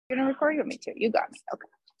You're gonna record with me too. You got me. Okay.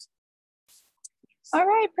 All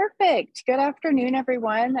right, perfect. Good afternoon,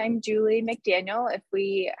 everyone. I'm Julie McDaniel. If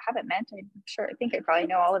we haven't met, I think I probably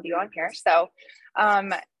know all of you on here. So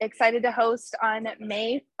excited to host on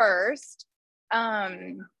May 1st.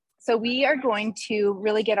 So we are going to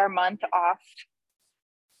really get our month off,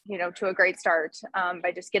 to a great start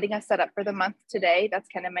by just getting us set up for the month today. That's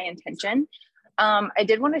kind of my intention. I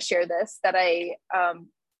did want to share this, that I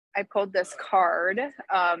pulled this card.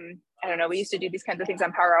 I don't know, we used to do these kinds of things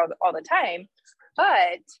on Power all the time,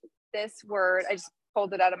 but this word, I just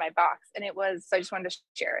pulled it out of my box, and so I just wanted to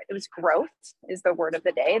share it. It was growth is the word of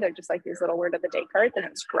the day. They're just like these little word of the day cards, and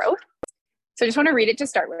it was growth. So I just want to read it to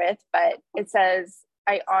start with, but it says,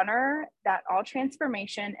 I honor that all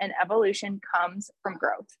transformation and evolution comes from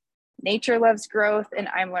growth. Nature loves growth, and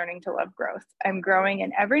I'm learning to love growth. I'm growing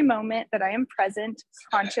in every moment that I am present,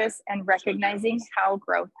 conscious, and recognizing how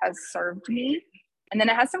growth has served me. And then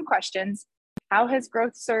it has some questions. How has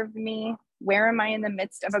growth served me? Where am I in the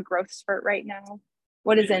midst of a growth spurt right now?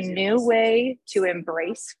 What is a new way to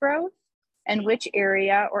embrace growth? And which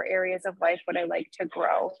area or areas of life would I like to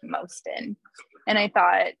grow most in? And I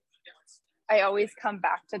thought, I always come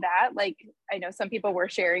back to that. Like, I know some people were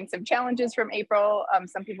sharing some challenges from April.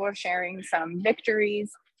 Some people are sharing some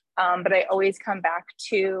victories, but I always come back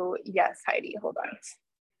to, yes, Heidi, hold on.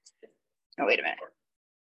 Oh, wait a minute.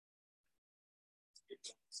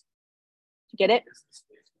 Get it?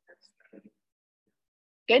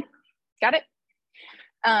 Good? Got it?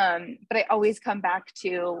 But I always come back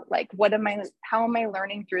to, like, how am I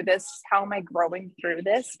learning through this? How am I growing through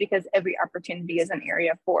this? Because every opportunity is an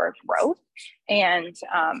area for growth. And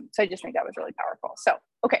so I just think that was really powerful. So,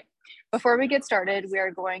 okay, before we get started, we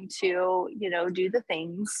are going to, do the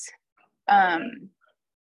things. We're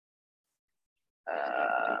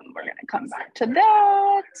going to come back to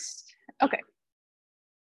that. Okay.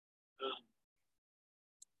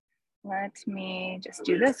 Let me just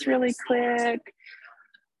do this really quick.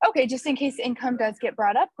 Okay, just in case income does get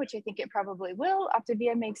brought up, which I think it probably will,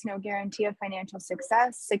 Optavia makes no guarantee of financial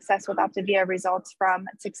success. Success with Optavia results from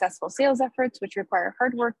successful sales efforts, which require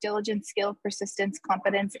hard work, diligence, skill, persistence,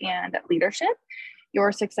 confidence, and leadership.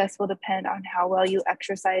 Your success will depend on how well you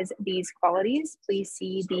exercise these qualities. Please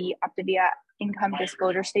see the Optavia income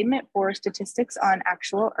disclosure statement for statistics on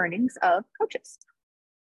actual earnings of coaches.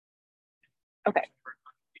 Okay,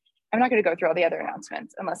 I'm not going to go through all the other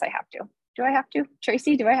announcements unless I have to. Do I have to?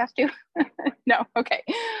 Tracy, do I have to? No, okay.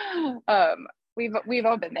 We've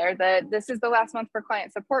all been there. This is the last month for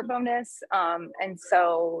client support bonus. And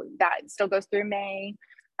so that still goes through May.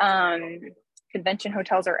 Convention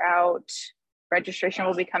hotels are out. Registration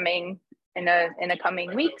will be coming in the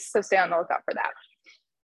coming weeks. So stay on the lookout for that.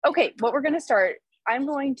 Okay, what we're gonna start,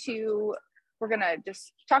 we're gonna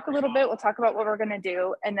just talk a little bit. We'll talk about what we're gonna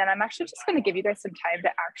do. And then I'm actually just gonna give you guys some time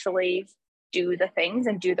to actually do the things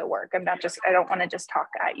and do the work. I don't want to just talk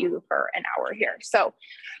at you for an hour here. So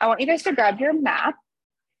I want you guys to grab your map,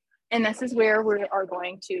 and this is where we are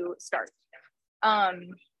going to start.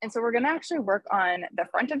 And so we're going to actually work on the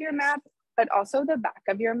front of your map, but also the back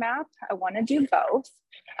of your map. I want to do both.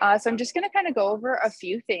 So I'm just going to kind of go over a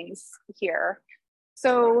few things here.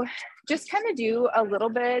 So just kind of do a little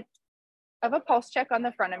bit of a pulse check on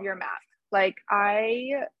the front of your map. Like,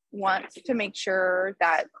 I want to make sure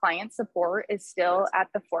that client support is still at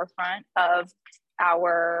the forefront of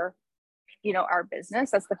our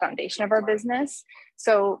business. That's the foundation of our business.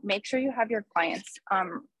 So make sure you have your clients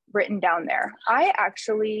written down there. I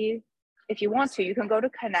actually, if you want to, you can go to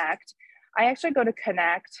Connect. I actually go to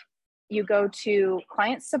Connect. You go to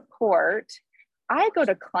client support. I go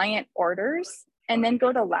to client orders and then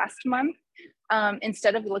go to last month.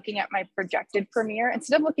 Instead of looking at my projected premiere,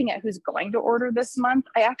 instead of looking at who's going to order this month,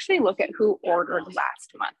 I actually look at who ordered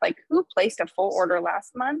last month, like who placed a full order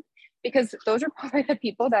last month, because those are probably the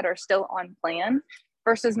people that are still on plan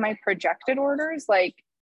versus my projected orders. Like,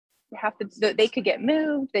 they could get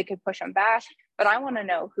moved, they could push them back, but I want to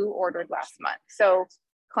know who ordered last month. So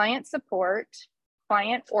client support,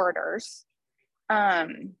 client orders. I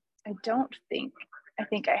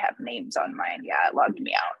think I have names on mine. Yeah, it logged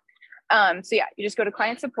me out. So yeah, you just go to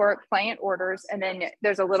client support, client orders, and then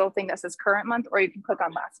there's a little thing that says current month, or you can click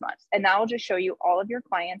on last month, and that will just show you all of your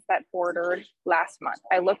clients that ordered last month.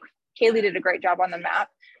 Kaylee did a great job on the map,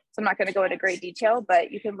 so I'm not going to go into great detail,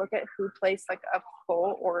 but you can look at who placed like a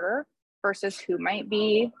full order versus who might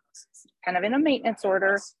be kind of in a maintenance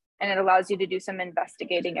order, and it allows you to do some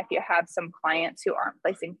investigating if you have some clients who aren't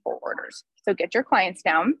placing full orders. So get your clients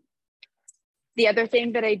down. The other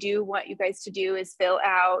thing that I do want you guys to do is fill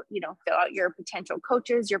out your potential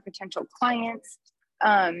coaches, your potential clients.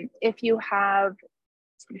 If you have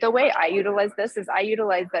The way I utilize this is I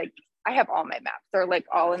have all my maps. They're like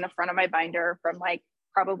all in the front of my binder from like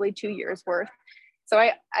probably 2 years worth. So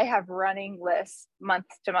I have running lists month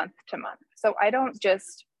to month to month. So I don't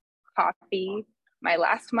just copy my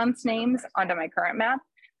last month's names onto my current map.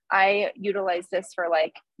 I utilize this for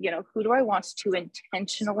like, who do I want to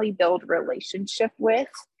intentionally build relationship with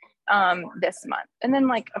this month? And then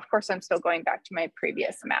like, of course, I'm still going back to my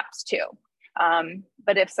previous maps too.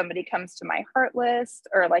 But if somebody comes to my heart list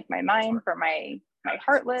or like my mind for my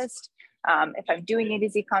heart list, if I'm doing A to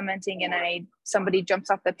Z commenting and somebody jumps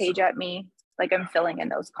off the page at me, like I'm filling in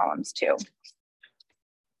those columns too.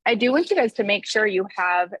 I do want you guys to make sure you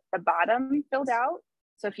have the bottom filled out.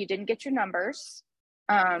 So if you didn't get your numbers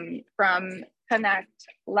from Connect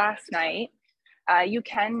last night, you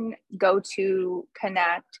can go to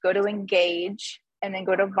Connect, go to Engage, and then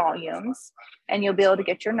go to Volumes, and you'll be able to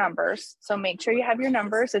get your numbers. So make sure you have your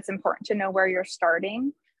numbers. It's important to know where you're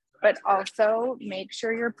starting, but also make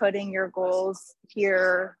sure you're putting your goals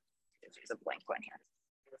here. There's a blank one here.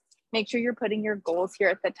 Make sure you're putting your goals here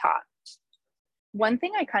at the top. One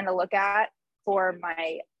thing I kind of look at for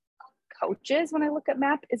my coaches when I look at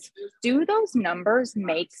map is, do those numbers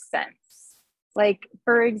make sense? Like,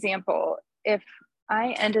 for example, if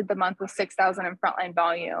I ended the month with 6,000 in frontline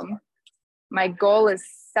volume, my goal is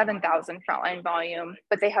 7,000 frontline volume,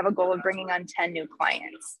 but they have a goal of bringing on 10 new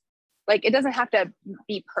clients. Like, it doesn't have to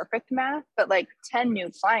be perfect math, but like 10 new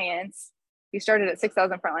clients, you started at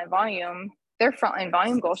 6,000 frontline volume, their frontline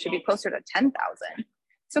volume goal should be closer to 10,000.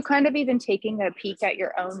 So kind of even taking a peek at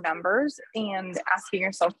your own numbers and asking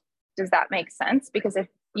yourself, does that make sense? Because if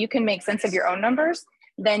you can make sense of your own numbers,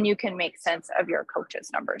 then you can make sense of your coach's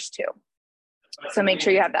numbers too. So make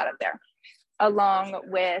sure you have that up there. Along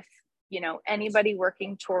with, anybody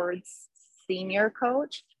working towards senior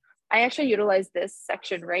coach, I actually utilize this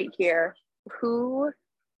section right here. Who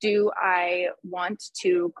do I want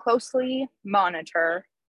to closely monitor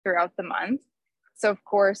throughout the month? So of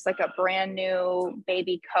course, like a brand new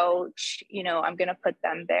baby coach, I'm going to put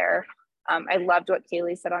them there. I loved what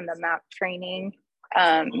Kaylee said on the map training,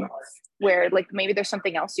 where like maybe there's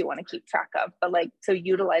something else you want to keep track of, but like, so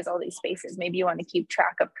utilize all these spaces. Maybe you want to keep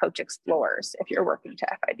track of coach explorers if you're working to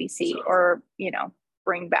FIBC, or,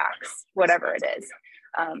 bring backs, whatever it is,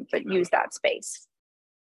 but use that space.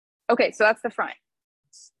 Okay, so that's the front.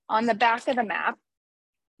 On the back of the map,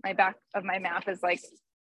 my back of my map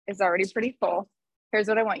is already pretty full. Here's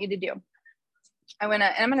what I want you to do. I'm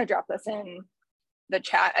gonna drop this in the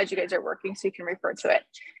chat as you guys are working so you can refer to it.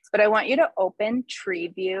 But I want you to open Tree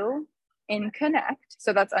View in Connect.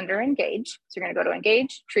 So that's under Engage. So you're gonna go to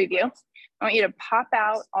Engage, Tree View. I want you to pop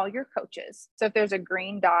out all your coaches. So if there's a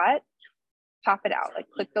green dot, pop it out. Like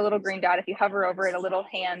click the little green dot. If you hover over it, a little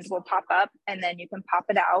hand will pop up and then you can pop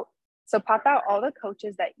it out. So pop out all the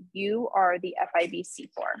coaches that you are the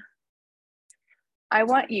FIBC for. I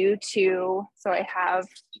want you to, so I have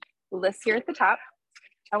lists here at the top.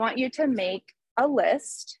 I want you to make a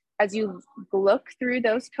list as you look through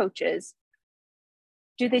those coaches.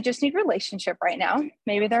 Do they just need relationship right now?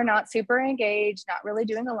 Maybe they're not super engaged, not really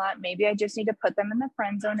doing a lot. Maybe I just need to put them in the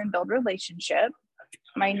friend zone and build relationship.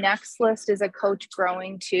 My next list is a coach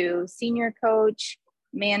growing to senior coach,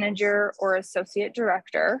 manager, or associate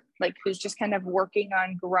director, like who's just kind of working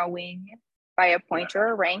on growing by a point or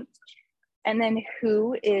a rank. And then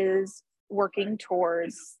who is working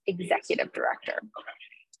towards executive director.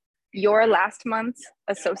 Your last month's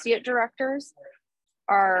associate directors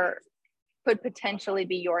could potentially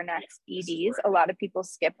be your next EDs. A lot of people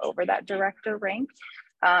skip over that director rank.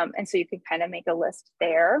 And so you could kind of make a list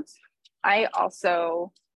there. I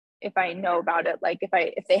also, if I know about it, like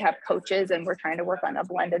if they have coaches and we're trying to work on a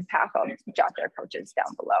blended path, I'll jot their coaches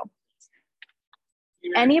down below.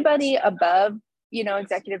 Anybody above,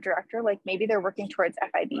 executive director, like maybe they're working towards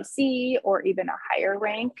FIBC or even a higher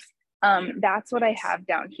rank. That's what I have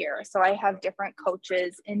down here. So I have different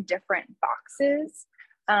coaches in different boxes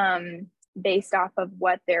based off of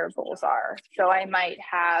what their goals are. So I might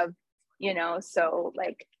have, so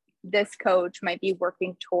like this coach might be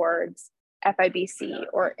working towards FIBC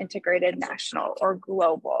or integrated national or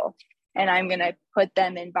global. And I'm going to put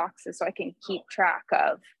them in boxes so I can keep track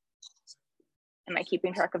of, am I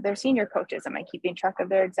keeping track of their senior coaches? Am I keeping track of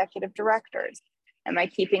their executive directors? Am I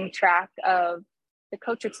keeping track of the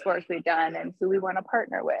coach explorers we've done and who we want to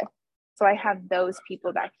partner with? So I have those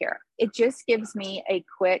people back here. It just gives me a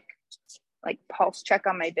quick like pulse check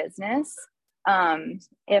on my business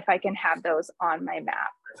if I can have those on my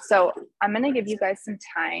map. So I'm going to give you guys some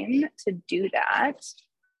time to do that.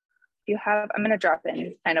 I'm going to drop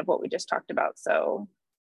in kind of what we just talked about. So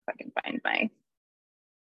if I can find my,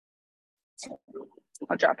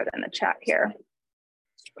 I'll drop it in the chat here.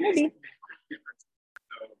 Maybe.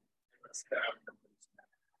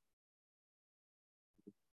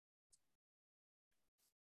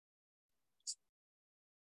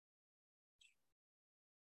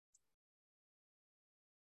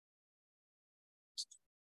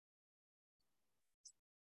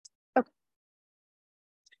 Okay.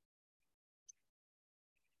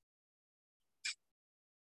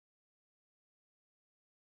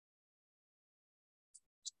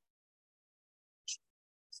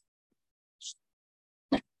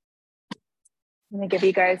 I'm gonna give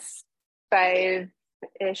you guys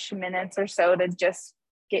 5-ish minutes or so to just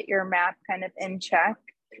get your map kind of in check.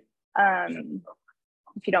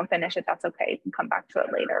 If you don't finish it, that's okay. You can come back to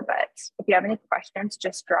it later. But if you have any questions,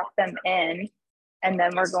 just drop them in. And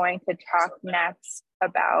then we're going to talk next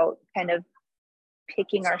about kind of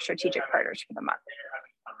picking our strategic partners for the month.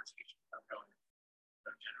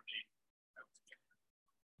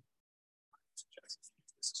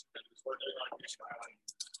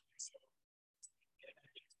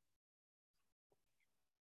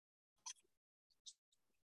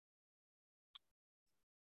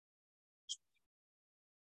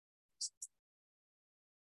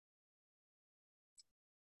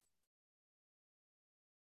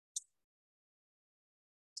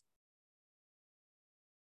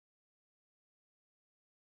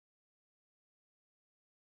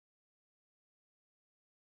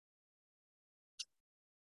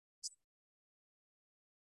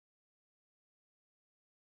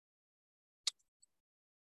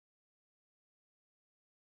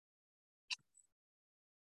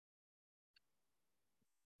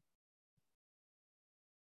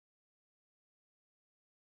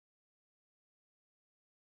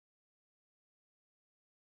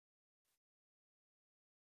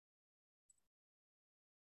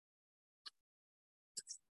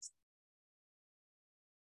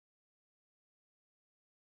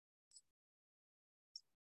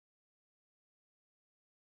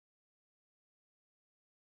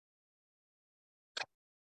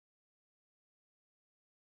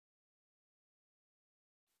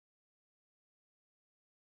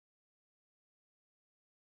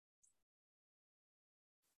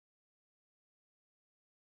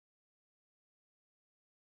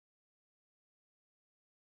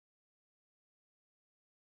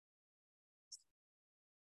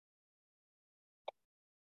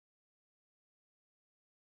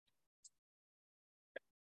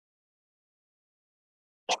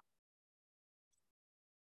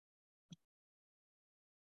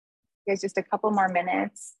 Guys, just a couple more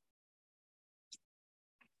minutes.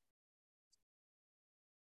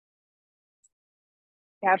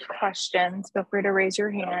 If you have questions, feel free to raise your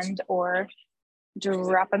hand or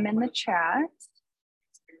drop them in the chat.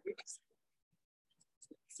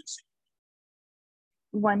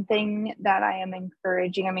 One thing that I am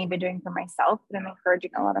encouraging, I'm even doing for myself, but I'm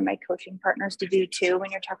encouraging a lot of my coaching partners to do too, when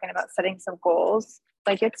you're talking about setting some goals.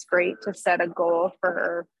 Like, it's great to set a goal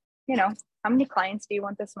for, you know, how many clients do you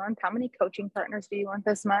want this month? How many coaching partners do you want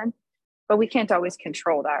this month? But we can't always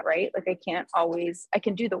control that, right? Like, I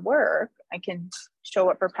can do the work, I can show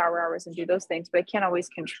up for power hours and do those things, but I can't always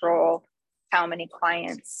control how many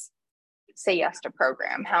clients say yes to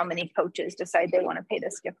program, how many coaches decide they want to pay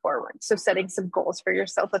this gift forward. So setting some goals for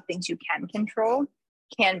yourself of things you can control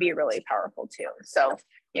can be really powerful too. So,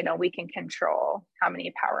 you know, we can control how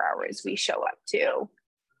many power hours we show up to.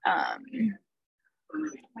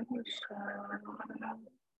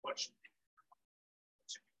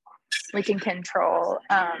 We can control,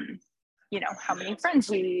 you know, how many friends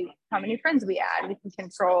we add. We can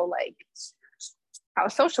control like how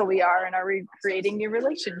social we are, and are we creating new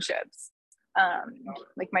relationships?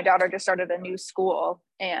 Like, my daughter just started a new school,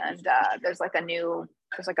 and there's like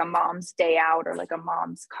a mom's day out, or like a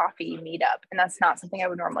mom's coffee meetup, and that's not something I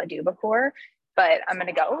would normally do before, but I'm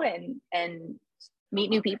gonna go and meet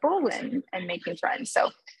new people and make new friends.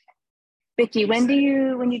 So Vicki, when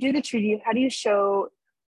you do the tree, how do you show?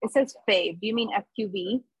 It says fave. Do you mean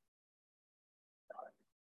FQV?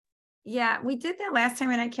 Yeah, we did that last time,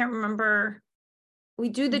 and I can't remember. We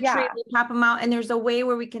do the tree, we pop them out, and there's a way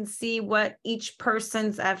where we can see what each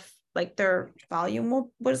person's like their volume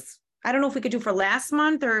was. I don't know if we could do for last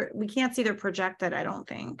month, or we can't see their projected, I don't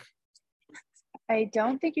think. I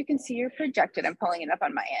don't think you can see your projected. I'm pulling it up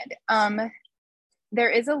on my end. There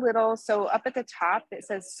is a little, so up at the top, it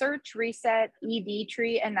says search, reset, ED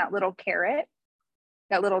tree, and that little caret,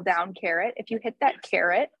 that little down caret. If you hit that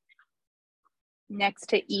caret next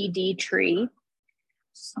to ED tree,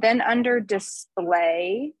 then under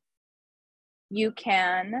display, you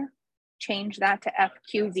can change that to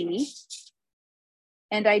FQV.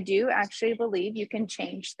 And I do actually believe you can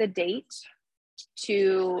change the date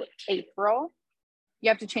to April. You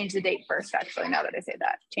have to change the date first, actually, now that I say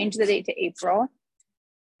that. Change the date to April.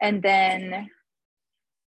 And then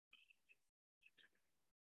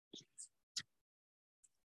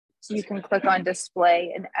you can click on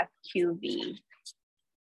display an FQV.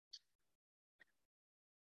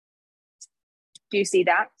 Do you see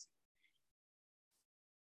that?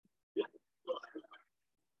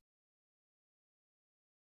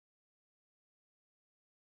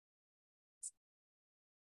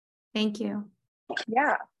 Thank you.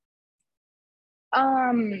 Yeah.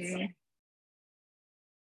 I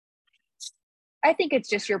think it's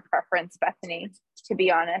just your preference, Bethany, to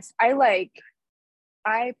be honest.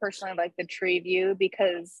 I personally like the tree view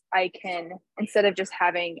because I can, instead of just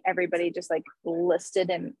having everybody just like listed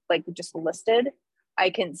and like just listed, I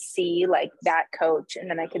can see like that coach, and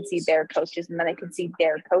then I can see their coaches, and then I can see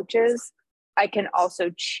their coaches. I can also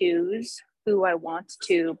choose who I want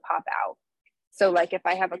to pop out. So like if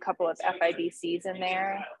I have a couple of FIBCs in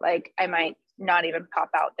there, like I might not even pop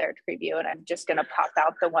out their tree view, and I'm just going to pop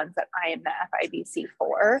out the ones that I am the FIBC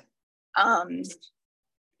for.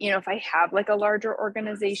 You know, if I have like a larger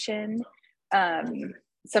organization,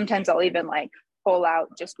 sometimes I'll even like pull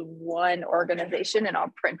out just one organization and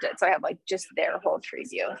I'll print it. So I have like just their whole tree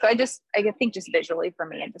view. So I think just visually for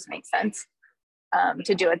me, it just makes sense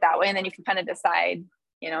to do it that way. And then you can kind of decide,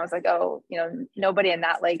 you know, it's like, oh, you know, nobody in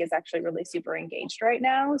that leg is actually really super engaged right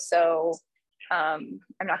now. So I'm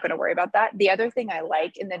not going to worry about that. The other thing I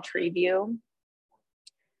like in the tree view,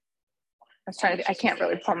 I can't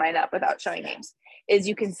really pull mine up without showing names, is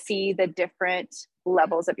you can see the different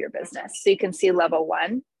levels of your business. So you can see level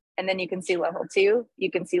 1, and then you can see level 2,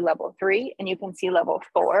 you can see level 3, and you can see level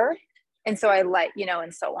 4. And so I like, you know,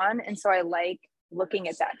 and so on. And so I like looking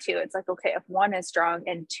at that too. It's like, okay, if 1 is strong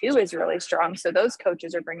and 2 is really strong, so those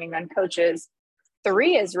coaches are bringing on coaches.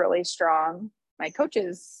 3 is really strong. My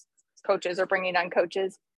coaches are bringing on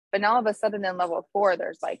coaches, but now all of a sudden in level 4,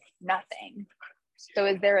 there's like nothing. So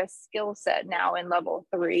is there a skill set now in level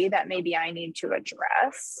 3 that maybe I need to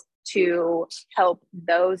address to help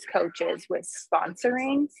those coaches with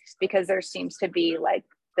sponsoring? Because there seems to be like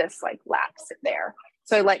this like lapse there.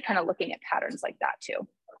 So I like kind of looking at patterns like that too,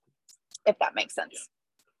 if that makes sense.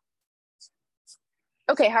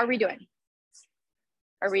 Okay, how are we doing?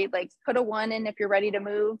 Are we like, put a 1 in if you're ready to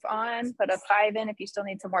move on, put a 5 in if you still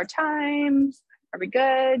need some more time? Are we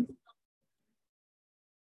good?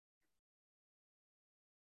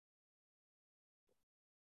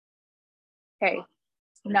 Okay,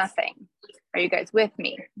 nothing. Are you guys with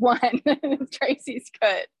me? 1, Tracy's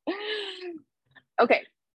good. Okay,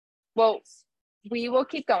 well, we will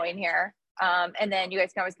keep going here. And then you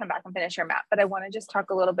guys can always come back and finish your map, but I want to just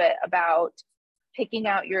talk a little bit about picking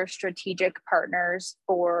out your strategic partners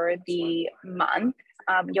for the month.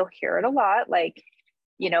 You'll hear it a lot, like,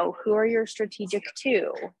 you know, who are your strategic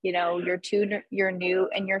 2, you know, your 2, your new,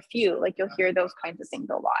 and your few, like you'll hear those kinds of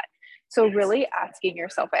things a lot. So really asking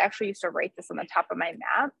yourself, I actually used to write this on the top of my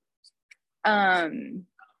map.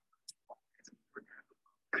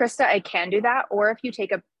 Krista, I can do that. Or if you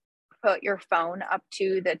put your phone up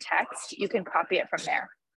to the text, you can copy it from there.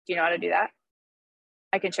 Do you know how to do that?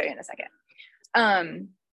 I can show you in a second.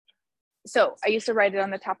 So I used to write it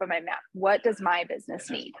on the top of my map. What does my business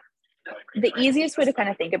need? The easiest way to kind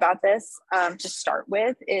of think about this to start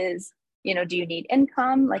with is, you know, do you need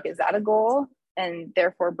income? Like, is that a goal? And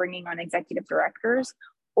therefore bringing on executive directors?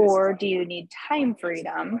 Or do you need time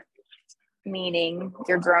freedom? Meaning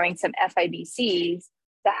you're growing some FIBCs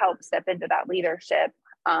to help step into that leadership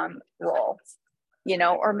role, you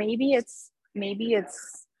know, or maybe it's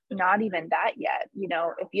not even that yet. You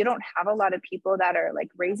know, if you don't have a lot of people that are like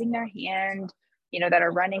raising their hand, you know, that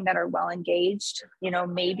are running, that are well engaged, you know,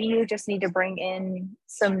 maybe you just need to bring in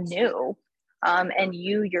some new, and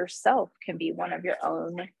you yourself can be one of your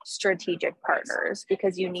own strategic partners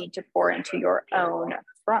because you need to pour into your own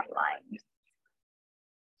front line.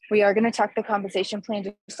 We are going to talk the compensation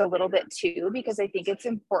plan just a little bit too, because I think it's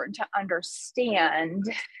important to understand.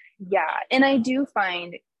 Yeah. And I do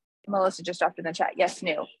find, Melissa just dropped in the chat, yes,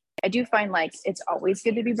 new. I do find like it's always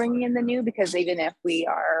good to be bringing in the new, because even if we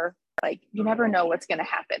are like, you never know what's going to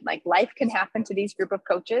happen. Like life can happen to these group of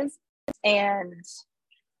coaches. And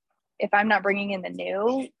if I'm not bringing in the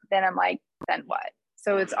new, then I'm like, then what?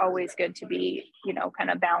 So it's always good to be, you know, kind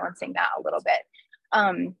of balancing that a little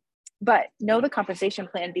bit. But know the compensation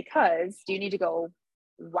plan, because do you need to go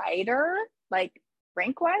wider, like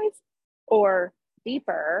rank wise, or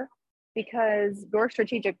deeper? Because your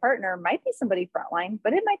strategic partner might be somebody frontline,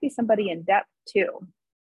 but it might be somebody in depth too.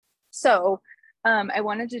 So I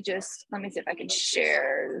wanted to just, let me see if I can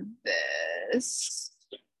share this.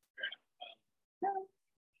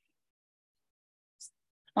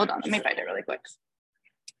 Hold on, let me find it really quick.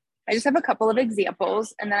 I just have a couple of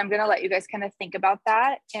examples, and then I'm going to let you guys kind of think about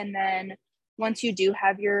that. And then once you do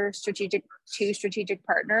have your two strategic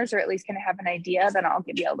partners, or at least kind of have an idea, then I'll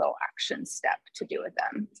give you a little action step to do with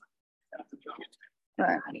them.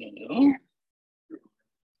 There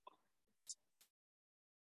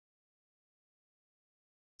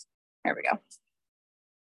we go.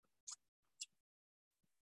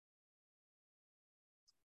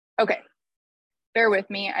 Okay, bear with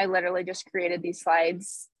me. I literally just created these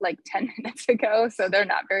slides like 10 minutes ago, so they're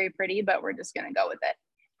not very pretty, but we're just gonna go with it.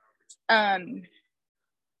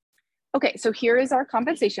 Okay, so here is our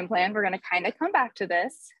compensation plan. We're gonna kind of come back to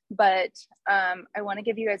this, but I wanna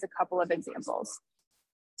give you guys a couple of examples.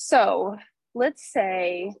 So let's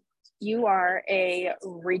say you are a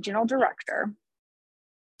regional director.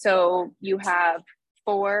 So you have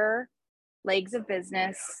 4 legs of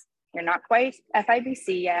business. You're not quite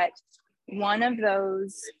FIBC yet. One of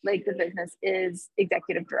those legs of business is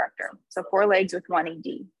executive director. So 4 legs with 1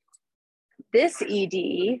 ED. This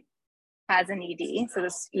ED has an ED. So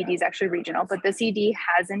this ED is actually regional, but this ED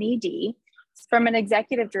has an ED. From an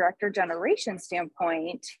executive director generation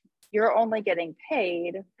standpoint, you're only getting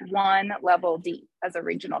paid 1 level D as a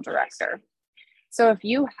regional director. So if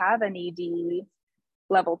you have an ED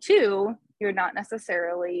level 2, you're not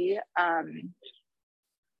necessarily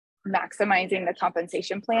maximizing the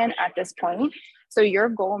compensation plan at this point. So your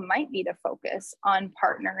goal might be to focus on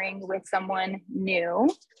partnering with someone new,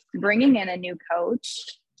 bringing in a new coach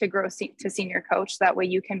to grow to senior coach. That way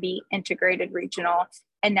you can be integrated regional.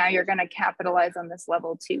 And now you're going to capitalize on this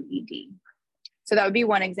level 2 ED. So that would be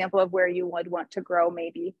one example of where you would want to grow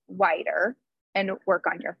maybe wider and work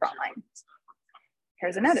on your front line.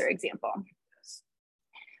 Here's another example.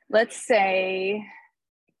 Let's say,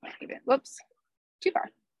 whoops, too far.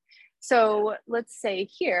 So let's say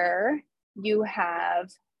here you have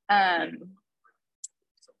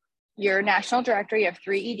your national director, you have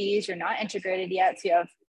 3 EDs, you're not integrated yet. So you have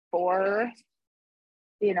 4,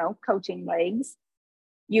 coaching legs.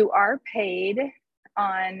 You are paid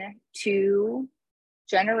on 2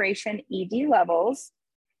 generation ED levels,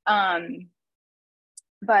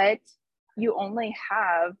 but you only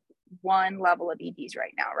have 1 level of EDs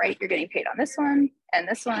right now, right? You're getting paid on this one and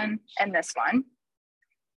this one and this one.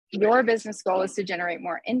 Your business goal is to generate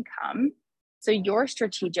more income. So your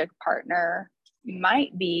strategic partner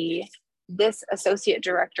might be this associate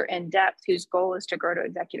director in depth whose goal is to grow to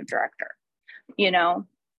executive director.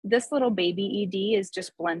 This little baby ED is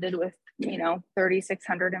just blended with,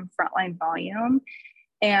 3,600 in frontline volume.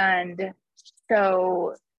 And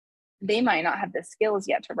so they might not have the skills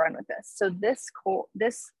yet to run with this. So this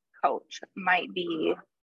coach might be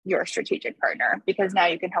your strategic partner, because now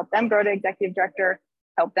you can help them grow to executive director,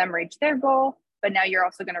 help them reach their goal, but now you're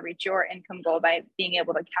also going to reach your income goal by being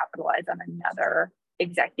able to capitalize on another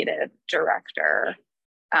executive director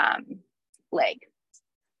leg.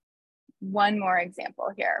 One more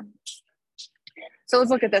example here. So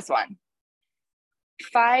let's look at this one.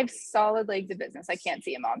 5 solid legs of business. I can't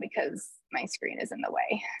see them all because my screen is in the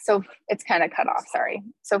way. So it's kind of cut off, sorry.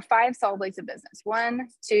 So 5 solid legs of business. 1,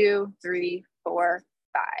 2, 3, 4,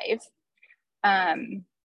 5.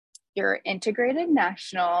 You're integrated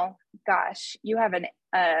national. Gosh, you have an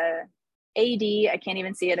AD. I can't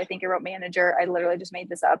even see it. I think I wrote manager. I literally just made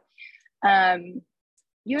this up.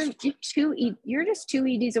 You're just 2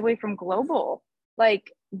 EDs away from global.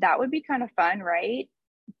 Like, that would be kind of fun, right?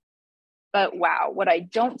 But wow, what I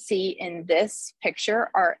don't see in this picture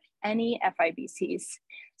are any FIBCs.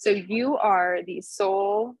 So you are the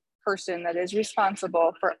sole person that is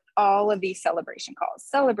responsible for all of these celebration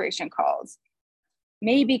calls,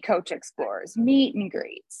 maybe coach explorers, meet and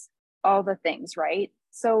greets, all the things, right?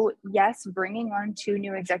 So yes, bringing on 2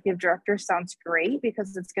 new executive directors sounds great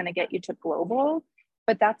because it's going to get you to global,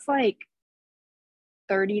 but that's like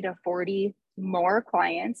 30 to 40 more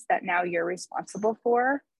clients that now you're responsible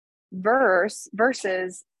for,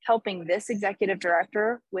 versus helping this executive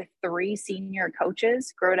director with 3 senior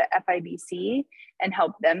coaches grow to FIBC and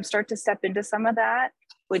help them start to step into some of that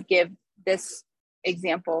would give this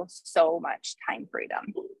example so much time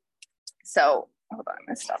freedom. So hold on, I'm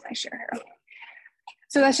gonna stop my share here.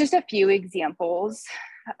 So that's just a few examples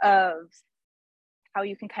of how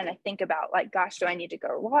you can kind of think about, like, gosh, do I need to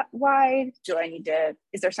go wide?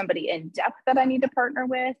 Is there somebody in depth that I need to partner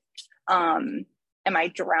with? Am I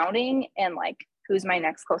drowning? And like, who's my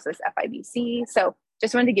next closest FIBC? So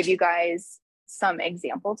just wanted to give you guys some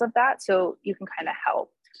examples of that so you can kind of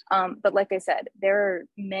help. But like I said, there are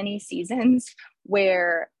many seasons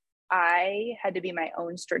where I had to be my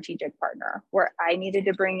own strategic partner, where I needed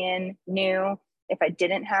to bring in new, if I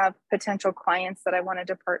didn't have potential clients that I wanted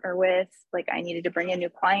to partner with, like I needed to bring in new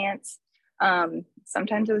clients.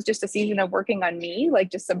 Sometimes it was just a season of working on me,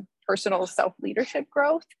 like just some personal self-leadership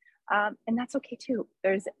growth. And that's okay too.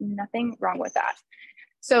 There's nothing wrong with that.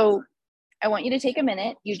 So I want you to take a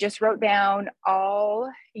minute. You just wrote down all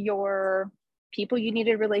your people you need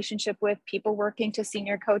a relationship with, people working to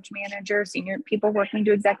senior coach manager, senior people working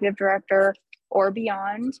to executive director or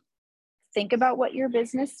beyond. Think about what your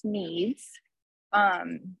business needs.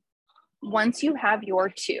 Once you have your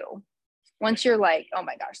two, once you're like, oh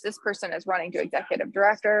my gosh, this person is running to executive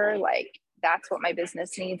director, like that's what my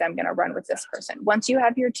business needs, I'm going to run with this person. Once you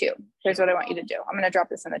have your two, here's what I want you to do. I'm going to drop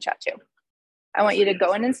this in the chat too. I want you to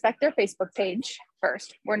go and inspect their Facebook page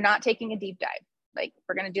first. We're not taking a deep dive. Like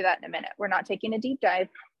we're going to do that in a minute. We're not taking a deep dive.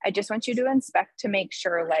 I just want you to inspect to make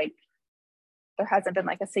sure like there hasn't been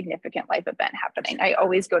like a significant life event happening. I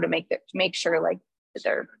always go to make sure like that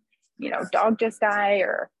their, dog just died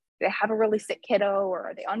or they have a really sick kiddo or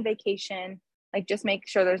are they on vacation? Like just make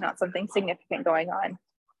sure there's not something significant going on.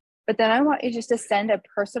 But then I want you just to send a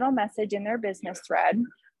personal message in their business thread.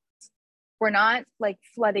 We're not like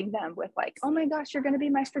flooding them with like, oh my gosh, you're going to be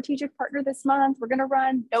my strategic partner this month. We're going to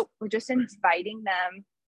run. Nope. We're just inviting them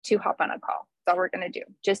to hop on a call. That's all we're going to do.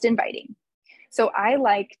 Just inviting. So I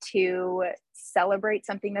like to celebrate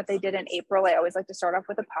something that they did in April. I always like to start off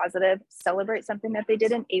with a positive, celebrate something that they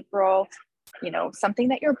did in April, something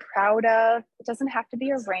that you're proud of. It doesn't have to be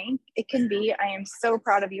a rank. It can be, I am so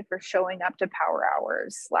proud of you for showing up to Power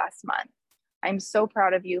Hours last month. I'm so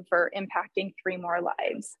proud of you for impacting 3 more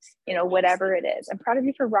lives, whatever it is. I'm proud of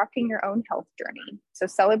you for rocking your own health journey. So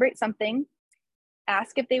celebrate something.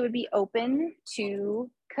 Ask if they would be open to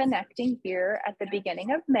connecting here at the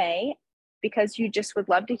beginning of May, because you just would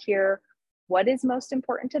love to hear what is most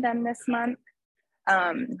important to them this month,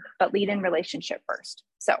 but lead in relationship first.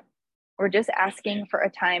 So we're just asking for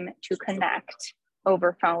a time to connect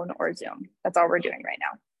over phone or Zoom. That's all we're doing right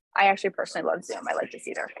now. I actually personally love Zoom. I like to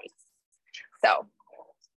see their face.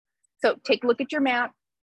 So take a look at your map.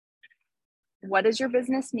 What does your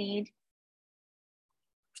business need?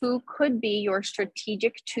 Who could be your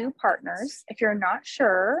strategic 2 partners? If you're not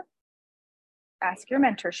sure, ask your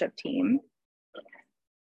mentorship team.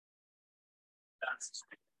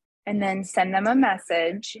 And then send them a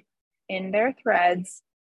message in their threads,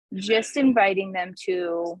 just inviting them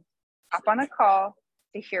to hop on a call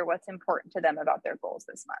to hear what's important to them about their goals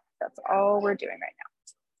this month. That's all we're doing right now.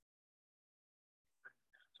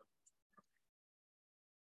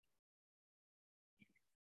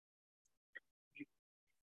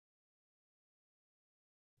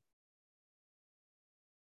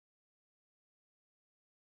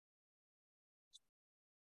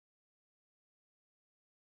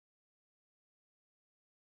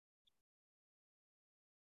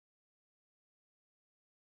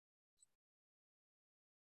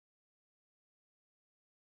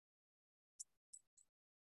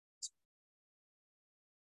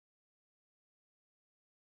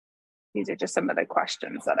 These are just some of the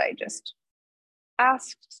questions that I just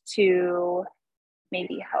asked to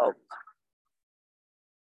maybe help.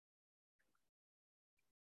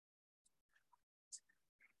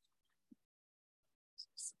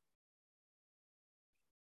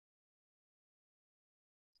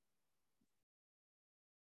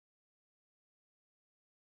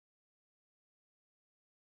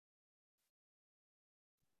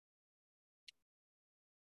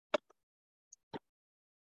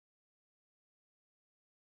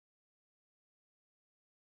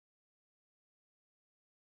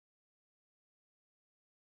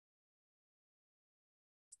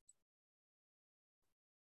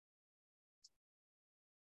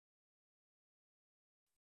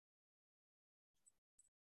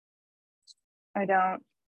 I don't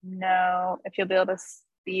know if you'll be able to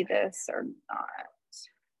see this or not.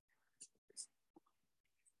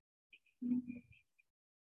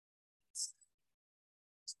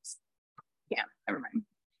 Yeah, never mind.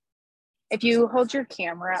 If you hold your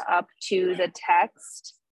camera up to the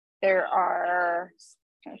text, I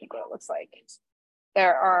think what it looks like.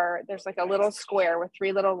 There's like a little square with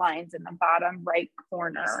 3 little lines in the bottom right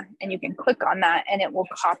corner, and you can click on that and it'll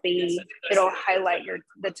highlight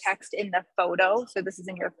the text in the photo. So this is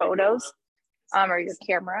in your photos or your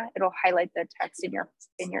camera. It'll highlight the text in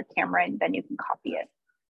your camera, and then you can copy it.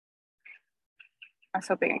 I was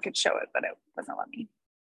hoping I could show it, but it doesn't let me.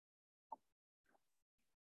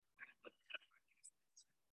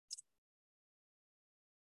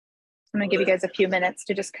 I'm gonna give you guys a few minutes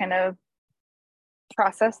to just kind of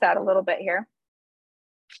process that a little bit here.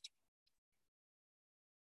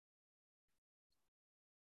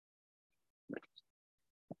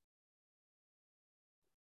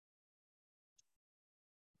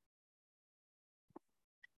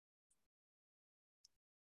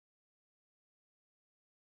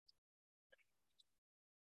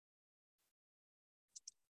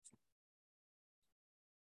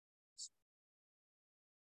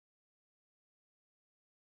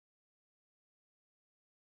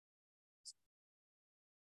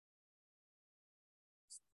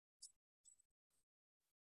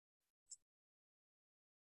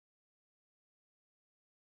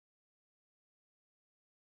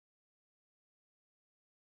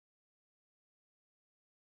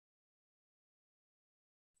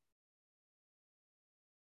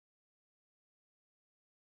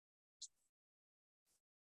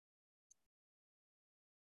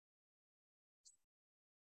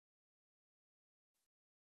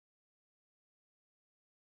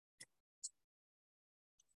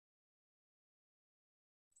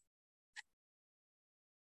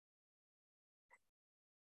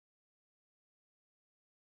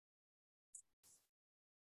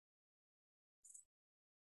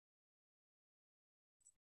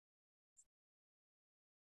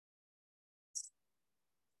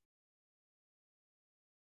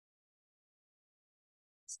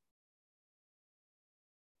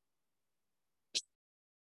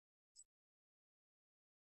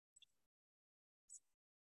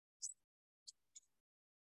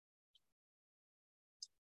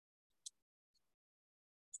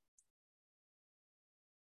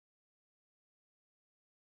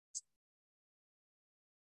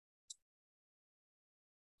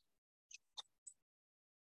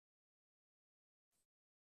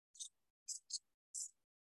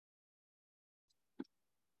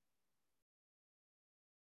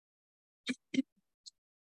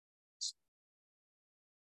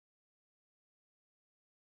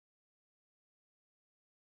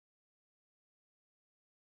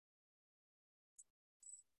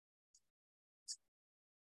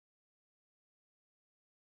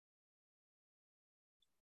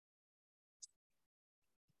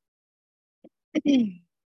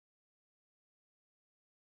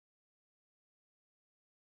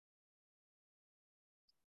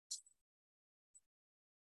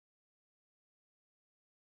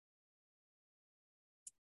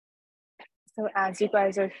 So as you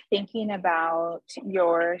guys are thinking about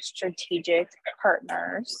your strategic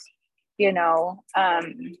partners, you know,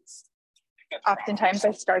 oftentimes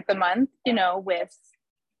I start the month, you know, with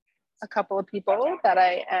a couple of people that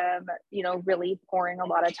I am, you know, really pouring a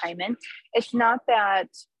lot of time in. It's not that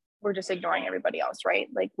we're just ignoring everybody else, right?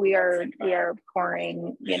 Like we are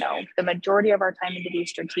pouring, you know, the majority of our time into these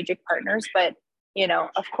strategic partners, but, you know,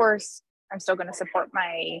 of course, I'm still going to support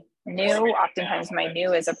my new. Oftentimes my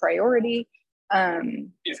new is a priority.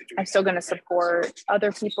 I'm still going to support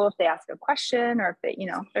other people if they ask a question, or if they, you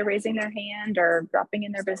know, they're raising their hand or dropping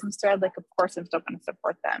in their business thread. Like, of course, I'm still going to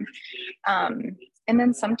support them. And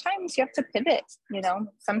then sometimes you have to pivot, you know,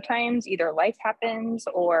 sometimes either life happens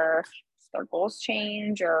or their goals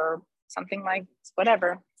change or something, like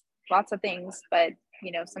whatever, lots of things. But,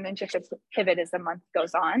 you know, sometimes you have to pivot as the month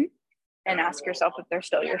goes on and ask yourself if they're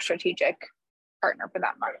still your strategic partner for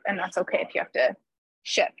that month. And that's okay if you have to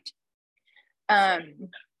shift.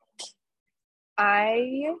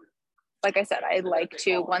 Like I said, I like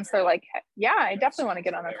to, once they're like, yeah, I definitely want to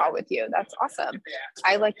get on a call with you. That's awesome.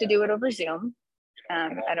 I like to do it over Zoom.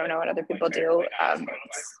 I don't know what other people do.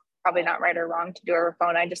 It's probably not right or wrong to do it over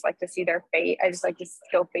phone. I just like to see their face. I just like to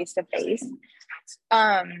go face to face.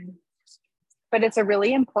 But it's a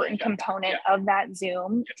really important component of that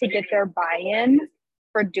Zoom to get their buy-in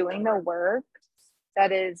for doing the work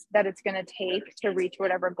that it's going to take to reach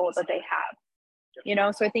whatever goal that they have. You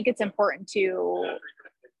know, so I think it's important to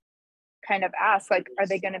kind of ask, like, are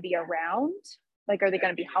they going to be around? Like, are they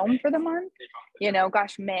going to be home for the month? You know,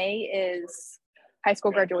 gosh, May is high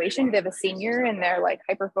school graduation. They have a senior and they're like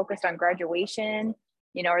hyper focused on graduation.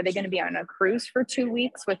 You know, are they going to be on a cruise for 2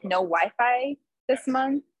 weeks with no Wi-Fi this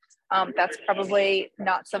month? That's probably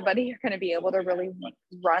not somebody you're going to be able to really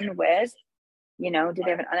run with. You know, do they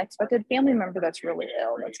have an unexpected family member that's really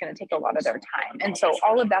ill? That's going to take a lot of their time. And so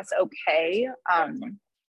all of that's okay,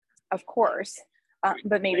 of course,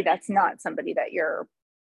 but maybe that's not somebody that you're,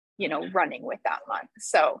 you know, running with that month.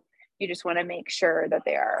 So you just want to make sure that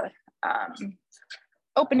they are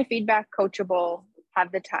open to feedback, coachable,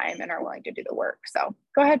 have the time, and are willing to do the work. So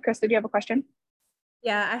go ahead, Krista, do you have a question?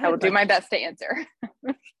 Yeah, I will do my best to answer.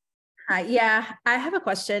 Yeah, I have a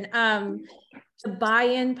question. The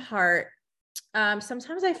buy-in part.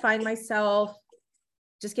 Sometimes I find myself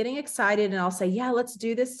just getting excited and I'll say, yeah, let's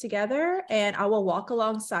do this together. And I will walk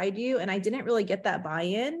alongside you. And I didn't really get that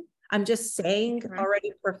buy-in. I'm just saying,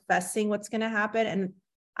 already professing what's going to happen. And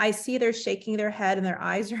I see they're shaking their head and their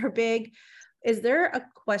eyes are big. Is there a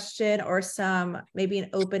question or maybe an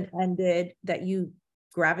open-ended that you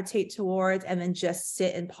gravitate towards, and then just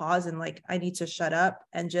sit and pause and like, I need to shut up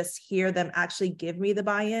and just hear them actually give me the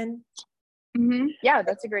buy-in? Yeah,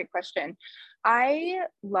 that's a great question. I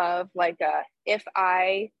love like if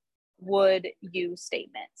I would use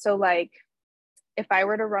statement. So like if I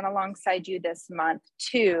were to run alongside you this month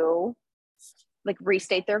to like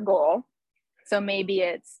restate their goal. So maybe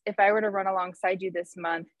it's, if I were to run alongside you this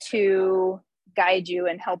month to guide you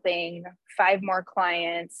in helping 5 more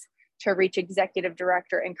clients to reach executive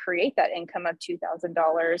director and create that income of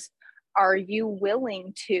 $2,000, are you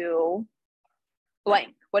willing to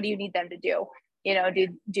blank? What do you need them to do? You know,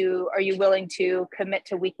 are you willing to commit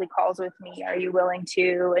to weekly calls with me? Are you willing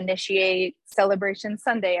to initiate Celebration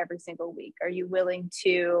Sunday every single week? Are you willing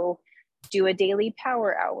to do a daily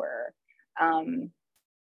power hour?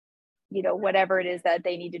 You know, whatever it is that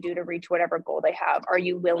they need to do to reach whatever goal they have, are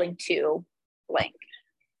you willing to blank?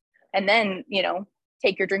 And then, you know,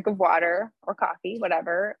 take your drink of water or coffee,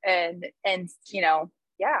 whatever, and you know,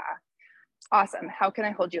 yeah, awesome. How can I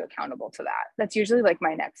hold you accountable to that? That's usually like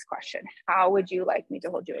my next question. How would you like me to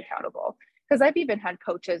hold you accountable? Because I've even had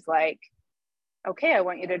coaches like, okay, I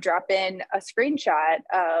want you to drop in a screenshot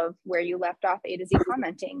of where you left off A to Z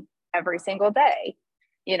commenting every single day.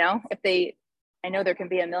 You know, I know there can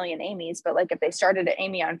be a million Amy's, but like if they started at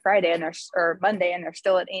Amy on Friday or Monday and they're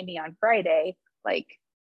still at Amy on Friday, like,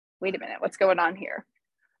 wait a minute, what's going on here?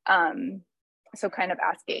 So kind of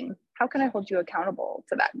asking, how can I hold you accountable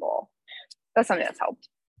to that goal? That's something that's helped.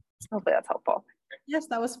 Hopefully that's helpful. Yes,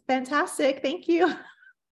 that was fantastic. Thank you.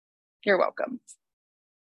 You're welcome.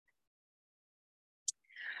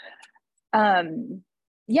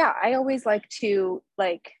 Yeah, I always like to,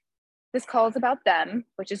 like, this call is about them,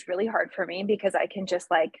 which is really hard for me because I can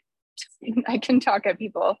just like, I can talk at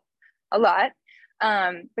people a lot,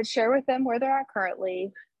 but share with them where they're at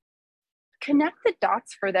currently, connect the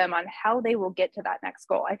dots for them on how they will get to that next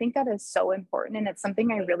goal. I think that is so important. And it's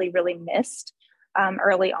something I really, really missed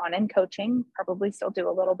early on in coaching, probably still do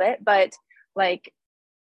a little bit, but like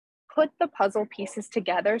put the puzzle pieces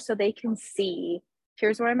together so they can see,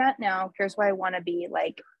 here's where I'm at now, here's where I want to be,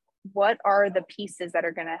 like, what are the pieces that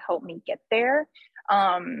are going to help me get there?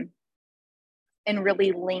 And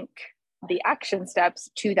really link the action steps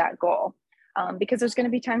to that goal. Because there's going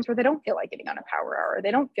to be times where they don't feel like getting on a power hour, or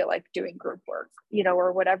they don't feel like doing group work, you know,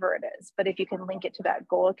 or whatever it is. But if you can link it to that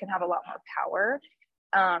goal, it can have a lot more power.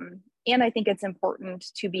 And I think it's important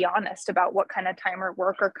to be honest about what kind of time or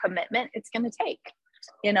work or commitment it's going to take.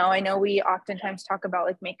 You know, I know we oftentimes talk about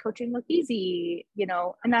like make coaching look easy, you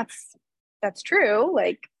know, and that's true.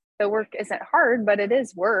 Like the work isn't hard, but it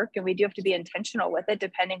is work, and we do have to be intentional with it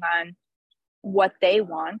depending on what they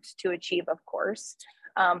want to achieve, of course.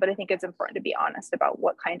 But I think it's important to be honest about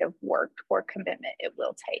what kind of work or commitment it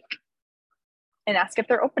will take, and ask if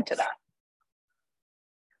they're open to that.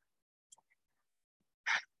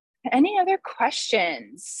 Any other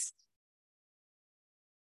questions?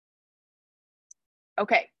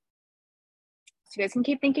 Okay, so you guys can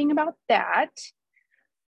keep thinking about that.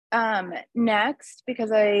 Next,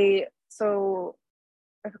 because I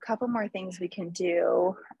have a couple more things we can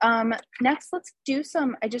do. Next, let's do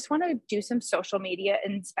I just want to do some social media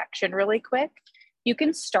inspection really quick. You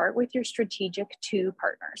can start with your strategic 2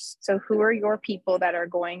 partners. So who are your people that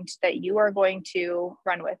you are going to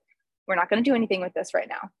run with? We're not going to do anything with this right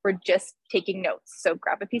now. We're just taking notes. So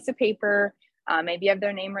grab a piece of paper. Maybe you have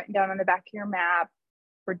their name written down on the back of your map.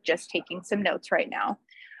 We're just taking some notes right now.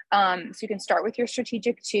 So you can start with your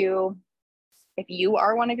strategic 2. If you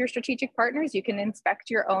are one of your strategic partners, you can inspect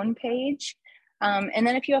your own page. And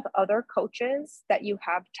then if you have other coaches that you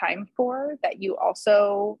have time for, that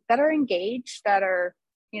are engaged, that are,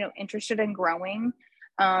 you know, interested in growing,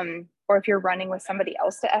 or if you're running with somebody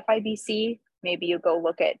else to FIBC, maybe you go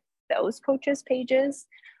look at those coaches' pages.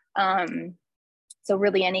 So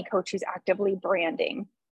really any coach who's actively branding.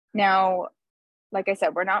 Now, like I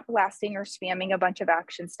said, we're not blasting or spamming a bunch of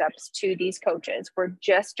action steps to these coaches. We're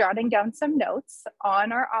just jotting down some notes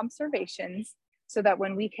on our observations so that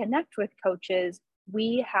when we connect with coaches,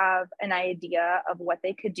 we have an idea of what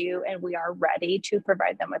they could do and we are ready to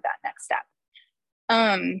provide them with that next step.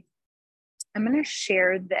 I'm going to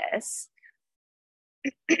share this.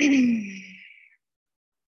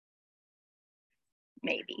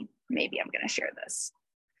 Maybe I'm going to share this.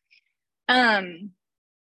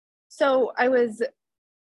 So I was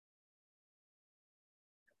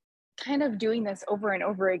kind of doing this over and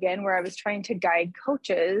over again, where I was trying to guide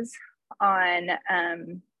coaches on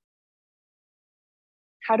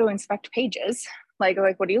how to inspect pages. Like,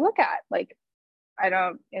 what do you look at? Like, I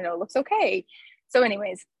don't, you know, it looks okay. So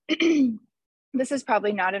anyways, this is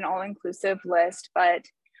probably not an all-inclusive list, but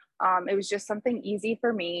it was just something easy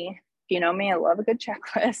for me. If you know me, I love a good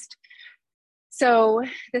checklist. So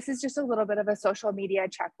this is just a little bit of a social media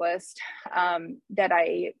checklist that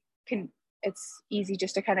it's easy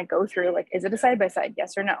just to kind of go through, like, is it a side-by-side?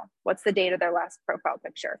 Yes or no? What's the date of their last profile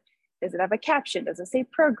picture? Does it have a caption? Does it say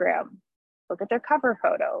program? Look at their cover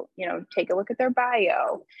photo, you know, take a look at their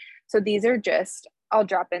bio. So these are just, I'll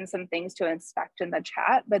drop in some things to inspect in the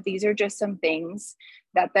chat, but these are just some things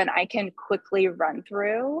that then I can quickly run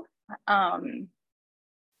through.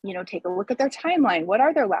 You know, take a look at their timeline. What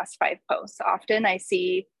are their last 5 posts? Often I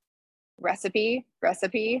see recipe,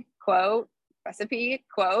 quote,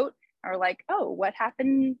 or like, oh, what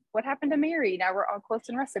happened to Mary? Now we're all close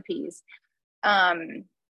in recipes.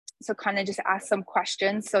 So kind of just ask some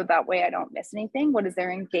questions so that way I don't miss anything. What does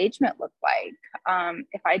their engagement look like?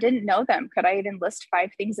 If I didn't know them, could I even list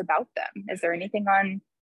 5 things about them? Is there anything on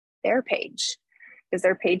their page? Does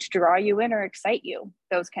their page draw you in or excite you?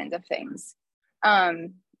 Those kinds of things.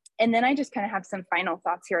 And then I just kind of have some final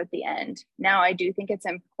thoughts here at the end. Now, I do think it's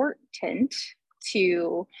important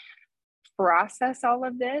to process all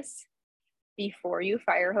of this before you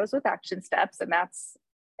fire hose with action steps. And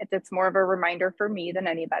it's more of a reminder for me than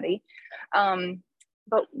anybody.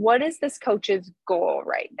 But what is this coach's goal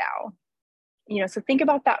right now? You know, so think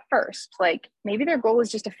about that first. Like, maybe their goal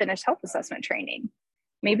is just to finish health assessment training.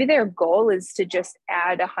 Maybe their goal is to just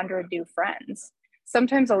add 100 new friends.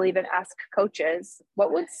 Sometimes I'll even ask coaches,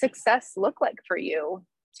 what would success look like for you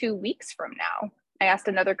 2 weeks from now? I asked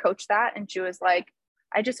another coach that, and she was like,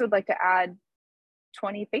 I just would like to add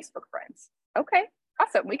 20 Facebook friends. Okay,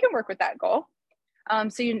 awesome. We can work with that goal.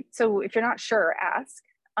 So if you're not sure, ask.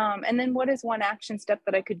 And then what is one action step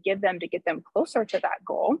that I could give them to get them closer to that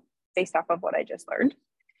goal based off of what I just learned?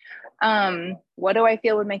 What do I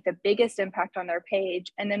feel would make the biggest impact on their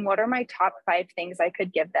page? And then what are my top 5 things I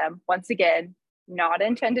could give them? Once again, not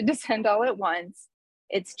intended to send all at once.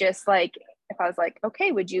 It's just like, if I was like,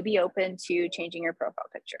 okay, would you be open to changing your profile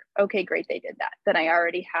picture? Okay, great, they did that. Then I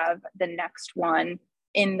already have the next one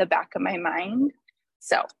in the back of my mind.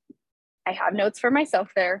 So I have notes for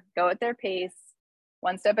myself there, go at their pace,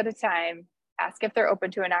 one step at a time, ask if they're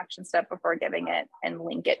open to an action step before giving it, and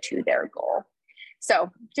link it to their goal.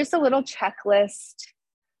 So just a little checklist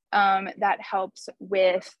that helps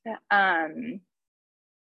with,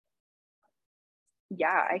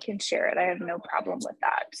 yeah, I can share it. I have no problem with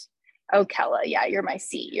that. Oh, Kella, yeah, you're my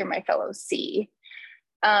C, you're my fellow C.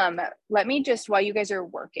 Let me just, while you guys are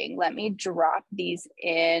working, let me drop these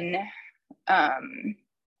in. Hold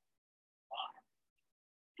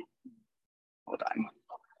on,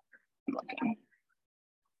 I'm looking.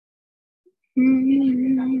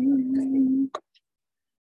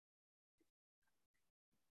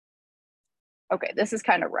 Okay, this is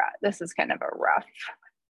kind of rough. This is kind of a rough.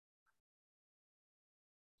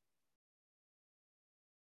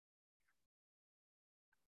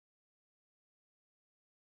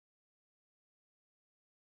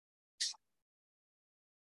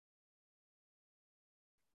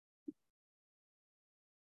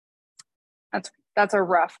 That's a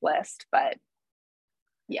rough list, but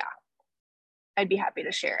yeah, I'd be happy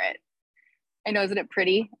to share it. I know, isn't it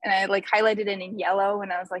pretty? And I like highlighted it in yellow,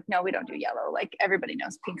 and I was like, no, we don't do yellow. Like everybody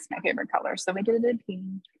knows pink's my favorite color, so we did it in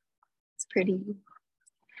pink. It's pretty.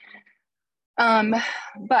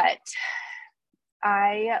 But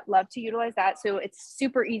I love to utilize that. So it's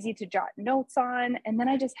super easy to jot notes on, and then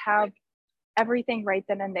I just have everything right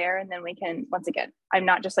then and there. And then we can, once again, I'm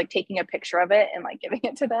not just like taking a picture of it and like giving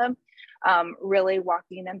it to them, really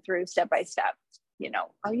walking them through step by step. You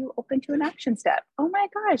know, are you open to an action step? Oh my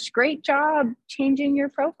gosh, great job changing your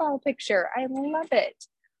profile picture. I love it.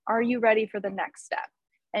 Are you ready for the next step?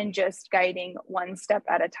 And just guiding one step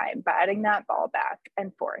at a time, batting that ball back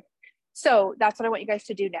and forth. So that's what I want you guys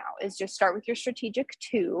to do now, is just start with your strategic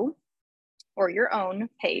 2 or your own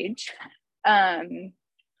page,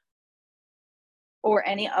 or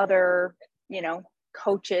any other, you know,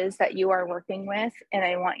 coaches that you are working with. And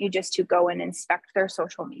I want you just to go and inspect their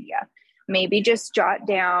social media. Maybe just jot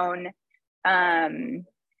down,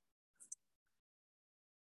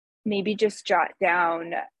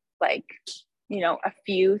 like, you know, a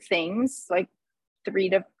few things, like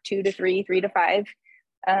 2 to 3, 3 to 5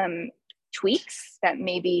 tweaks that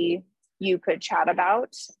maybe you could chat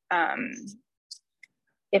about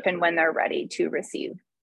if and when they're ready to receive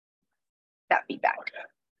that feedback.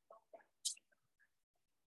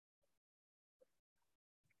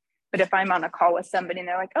 But if I'm on a call with somebody and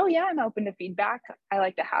they're like, oh yeah, I'm open to feedback, I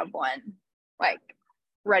like to have one like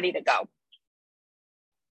ready to go.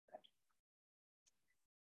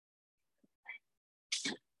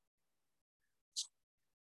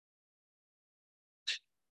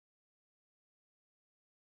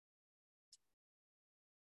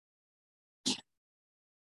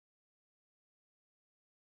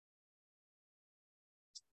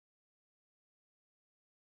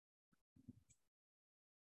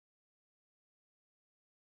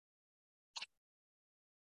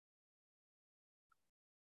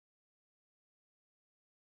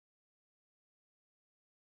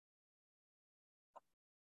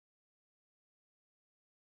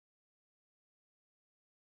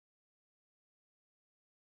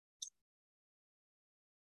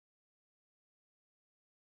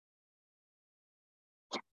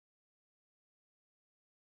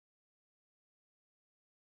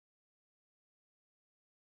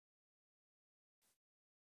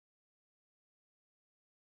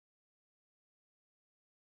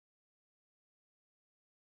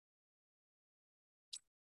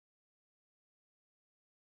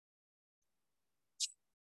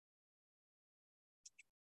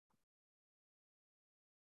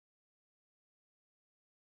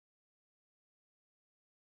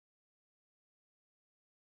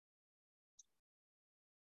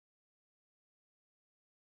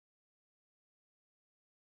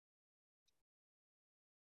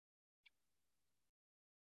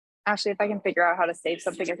 Ashley, if I can figure out how to save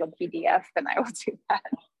something as a PDF, then I will do that.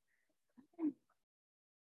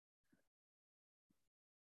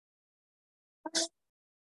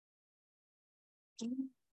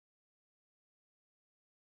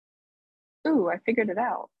 Ooh, I figured it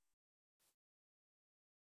out.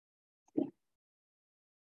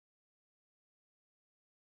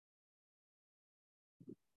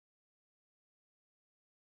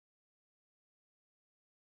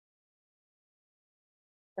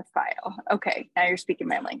 The file. Okay, now you're speaking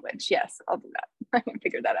my language. Yes, I'll do that. I can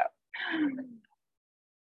figure that out. I'm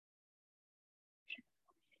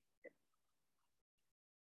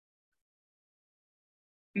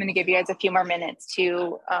going to give you guys a few more minutes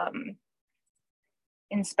to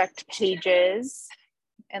inspect pages.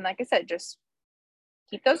 And like I said, just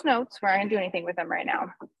keep those notes. We're not going to do anything with them right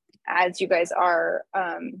now. As you guys are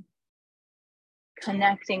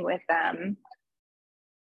connecting with them,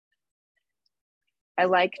 I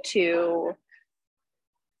like to,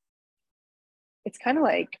 it's kind of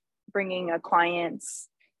like bringing a client's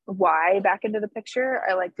why back into the picture.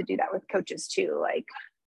 I like to do that with coaches too. Like,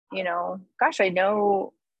 you know, gosh, I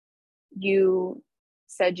know you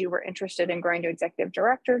said you were interested in growing to executive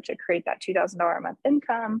director to create that $2,000 a month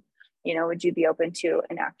income. You know, would you be open to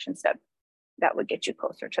an action step that would get you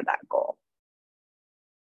closer to that goal?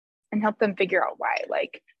 And help them figure out why.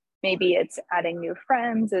 Like maybe it's adding new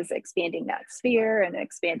friends, is expanding that sphere, and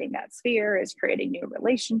expanding that sphere is creating new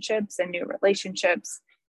relationships, and new relationships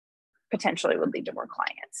potentially would lead to more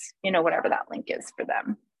clients, you know, whatever that link is for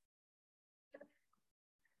them.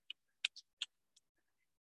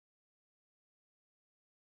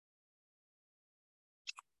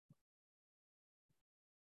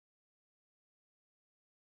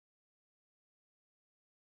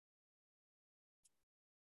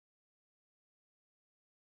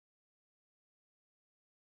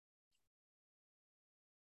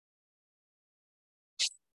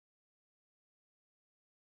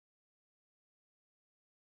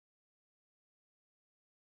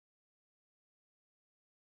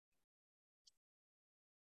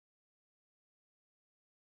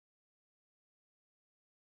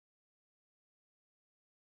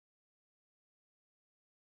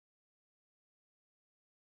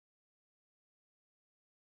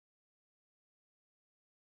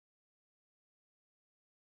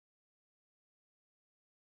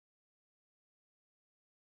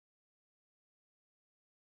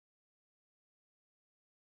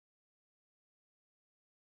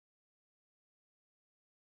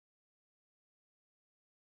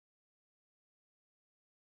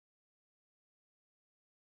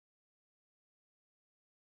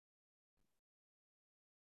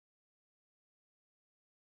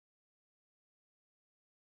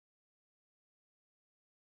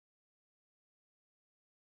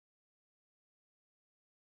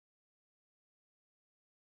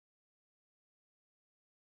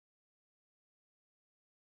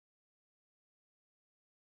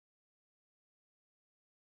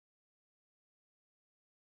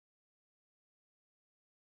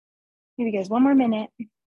 Give you guys one more minute.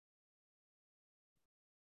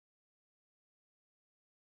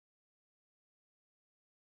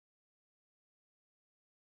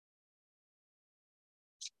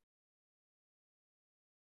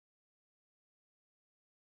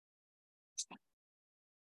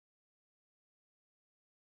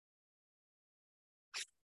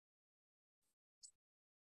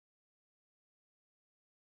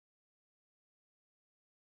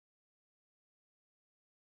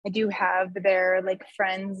 I do have their like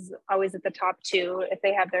friends always at the top too. If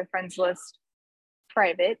they have their friends list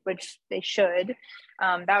private, which they should,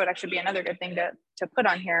 that would actually be another good thing to put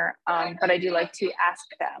on here. But I do like to ask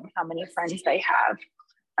them how many friends they have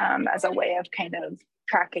as a way of kind of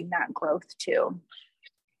tracking that growth too.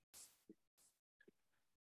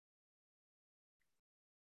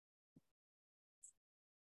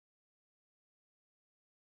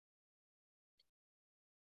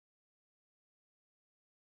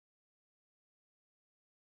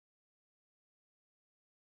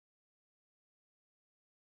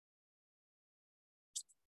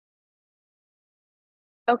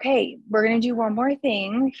 Okay, we're gonna do one more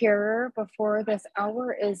thing here before this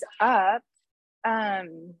hour is up.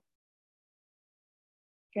 You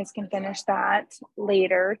guys can finish that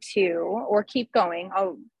later too, or keep going.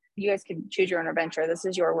 You guys can choose your own adventure. This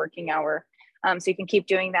is your working hour. So you can keep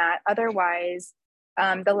doing that. Otherwise,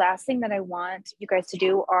 the last thing that I want you guys to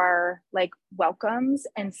do are like welcomes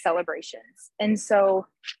and celebrations. And so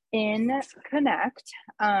in Connect,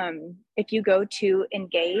 if you go to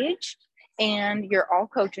engage and your all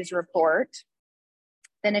coaches report,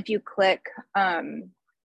 then if you click,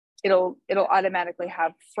 it'll automatically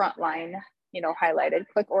have frontline, you know, highlighted.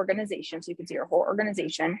 Click organization so you can see your whole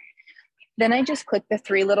organization. Then I just click the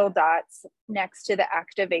three little dots next to the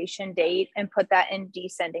activation date and put that in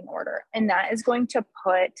descending order. And that is going to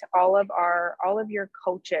put all of your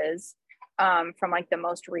coaches from like the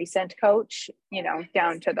most recent coach, you know,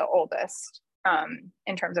 down to the oldest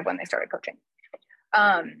in terms of when they started coaching.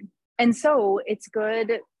 And so it's good,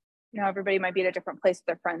 you know, everybody might be at a different place with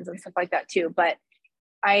their friends and stuff like that too, but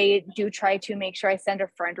I do try to make sure I send a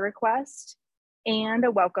friend request and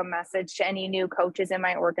a welcome message to any new coaches in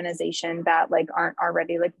my organization that like aren't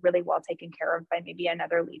already like really well taken care of by maybe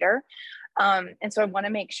another leader. And so I want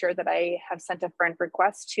to make sure that I have sent a friend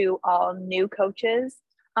request to all new coaches.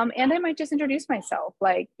 And I might just introduce myself,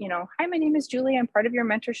 like, you know, hi, my name is Julie. I'm part of your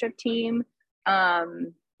mentorship team.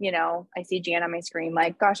 You know, I see Jan on my screen,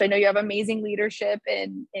 like, gosh, I know you have amazing leadership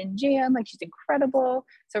in Jan, like she's incredible.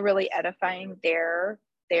 So really edifying their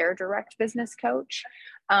direct business coach.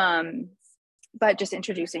 But just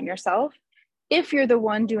introducing yourself. If you're the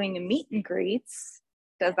one doing the meet and greets,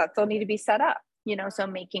 does that still need to be set up? You know, so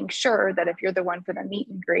making sure that if you're the one for the meet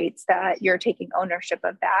and greets, that you're taking ownership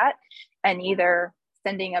of that and either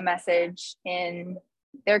sending a message in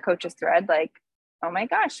their coach's thread, like, oh my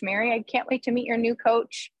gosh, Mary, I can't wait to meet your new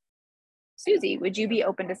coach, Susie. Would you be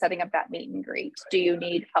open to setting up that meet and greet? Do you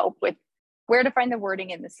need help with where to find the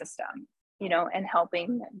wording in the system, you know, and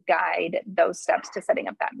helping guide those steps to setting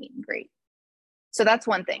up that meet and greet? So that's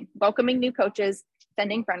one thing, welcoming new coaches,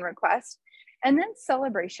 sending friend requests, and then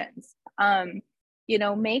celebrations. You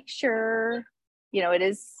know, make sure, you know, it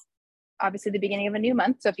is obviously the beginning of a new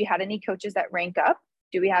month. So if you had any coaches that rank up,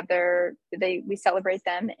 we celebrate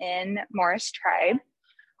them in Morris Tribe.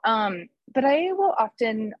 But I will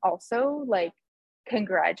often also like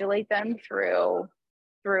congratulate them through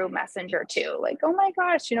Messenger too. Like, oh my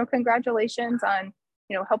gosh, you know, congratulations on,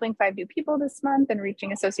 you know, helping 5 new people this month and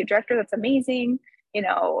reaching associate director. That's amazing. You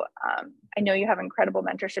know, I know you have an incredible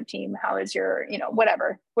mentorship team. How is your, you know,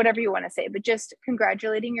 whatever you want to say, but just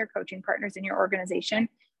congratulating your coaching partners in your organization.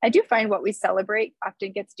 I do find what we celebrate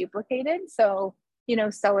often gets duplicated. So, you know,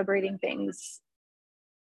 celebrating things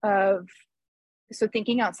so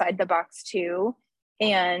thinking outside the box too,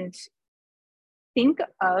 and think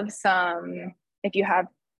of some, if you have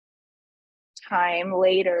time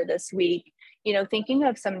later this week, you know, thinking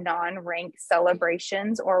of some non-ranked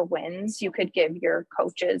celebrations or wins you could give your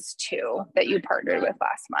coaches too that you partnered with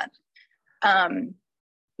last month.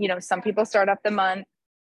 You know, some people start up the month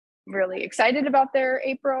really excited about their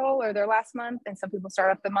April or their last month, and some people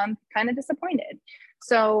start up the month kind of disappointed.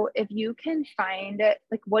 So if you can find it,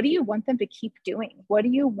 like, what do you want them to keep doing? What do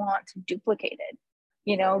you want duplicated?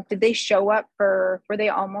 You know, did they show up were they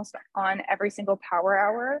almost on every single power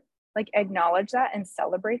hour? Like, acknowledge that and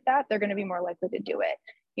celebrate that. They're going to be more likely to do it.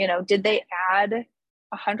 You know, did they add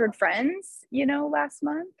 100 friends, you know, last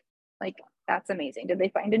month? Like, that's amazing. Did they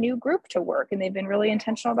find a new group to work and they've been really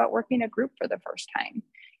intentional about working a group for the first time?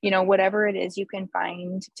 You know, whatever it is you can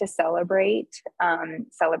find to celebrate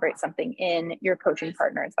something in your coaching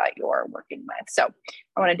partners that you're working with. So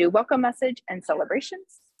I want to do welcome message and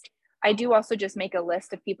celebrations. I do also just make a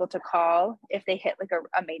list of people to call if they hit like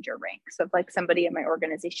a major rank. So if like somebody in my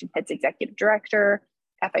organization hits executive director,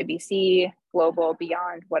 FIBC, global,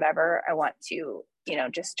 beyond, whatever, I want to, you know,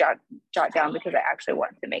 just jot down, because I actually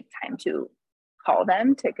want to make time to call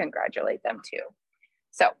them to congratulate them too.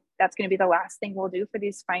 So that's going to be the last thing we'll do for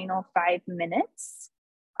these final 5 minutes,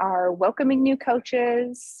 are welcoming new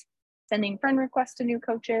coaches, sending friend requests to new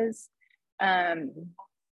coaches,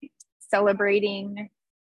 celebrating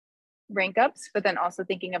rank ups, but then also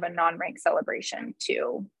thinking of a non-rank celebration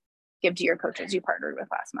to give to your coaches you partnered with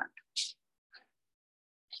last month.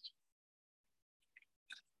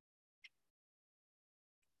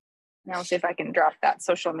 Now I'll see if I can drop that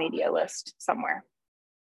social media list somewhere.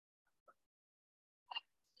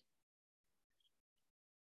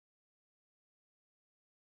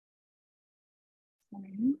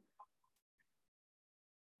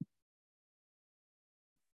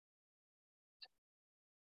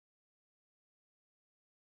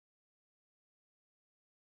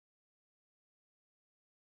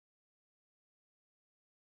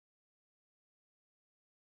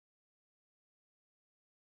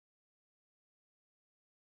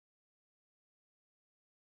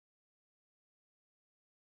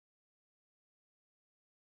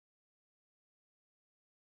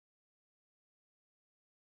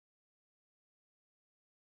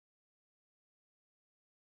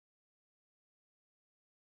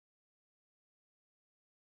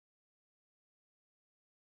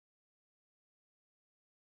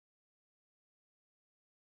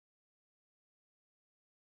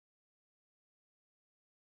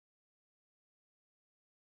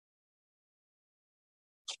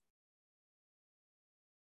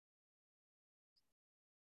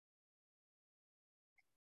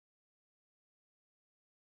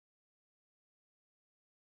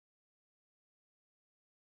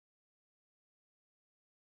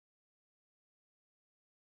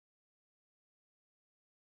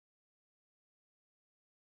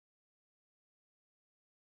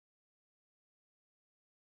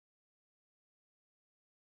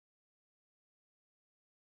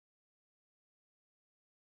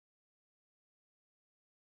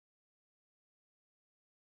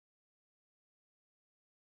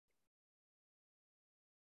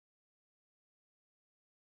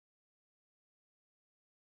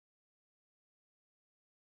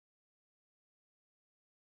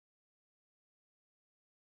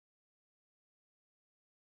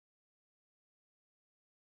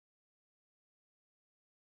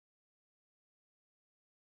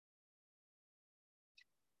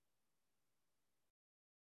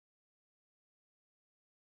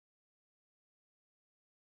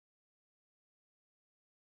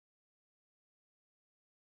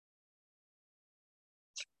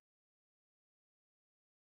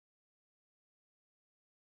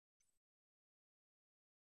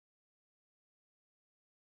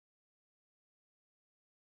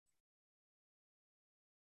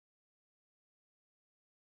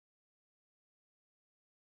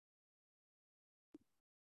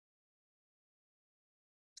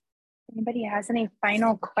 Anybody has any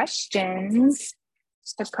final questions?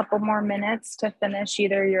 Just a couple more minutes to finish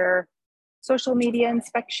either your social media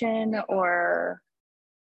inspection or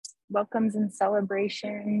welcomes and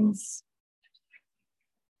celebrations.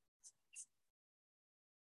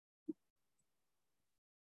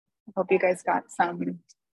 I hope you guys got some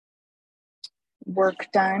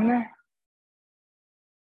work done.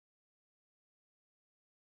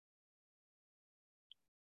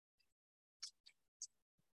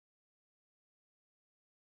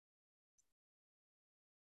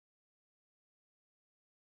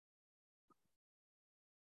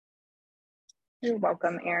 You're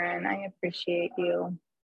welcome, Erin. I appreciate you.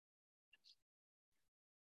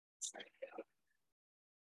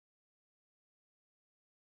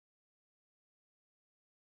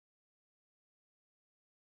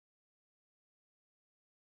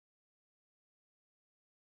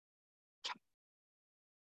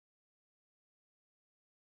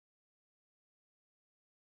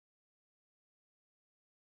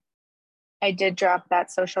 I did drop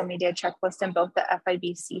that social media checklist in both the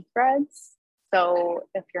FIBC threads. So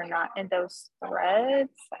if you're not in those threads,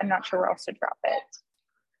 I'm not sure where else to drop it.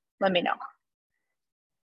 Let me know.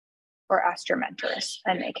 Or ask your mentors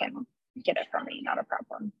and they can get it from me, not a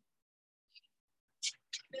problem.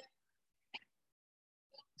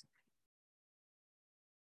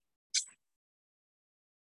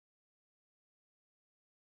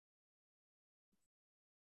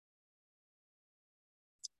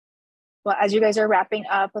 Well, as you guys are wrapping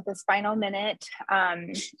up with this final minute,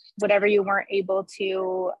 whatever you weren't able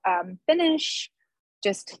to finish,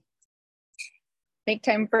 just make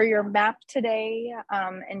time for your map today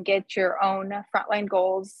and get your own frontline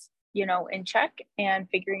goals, you know, in check and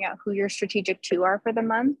figuring out who your strategic two are for the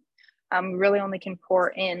month. Really only can pour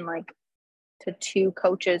in like to 2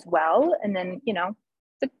 coaches well, and then, you know,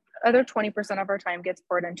 the other 20% of our time gets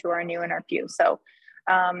poured into our new and our few. So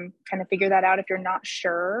kind of figure that out. If you're not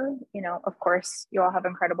sure, you know, of course you all have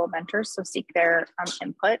incredible mentors, so seek their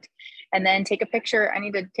input, and then take a picture. I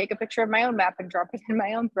need to take a picture of my own map and drop it in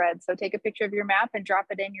my own thread. So take a picture of your map and drop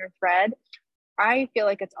it in your thread. I feel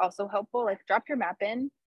like it's also helpful, like drop your map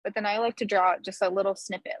in, but then I like to draw just a little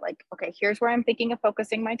snippet, like, okay, here's where I'm thinking of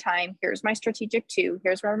focusing my time. Here's my strategic two.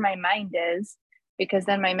 Here's where my mind is, because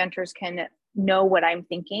then my mentors can know what I'm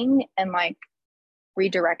thinking and like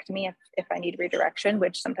redirect me if I need redirection,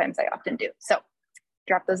 which sometimes I often do. So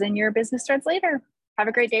drop those in your business threads later. Have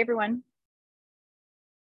a great day, everyone.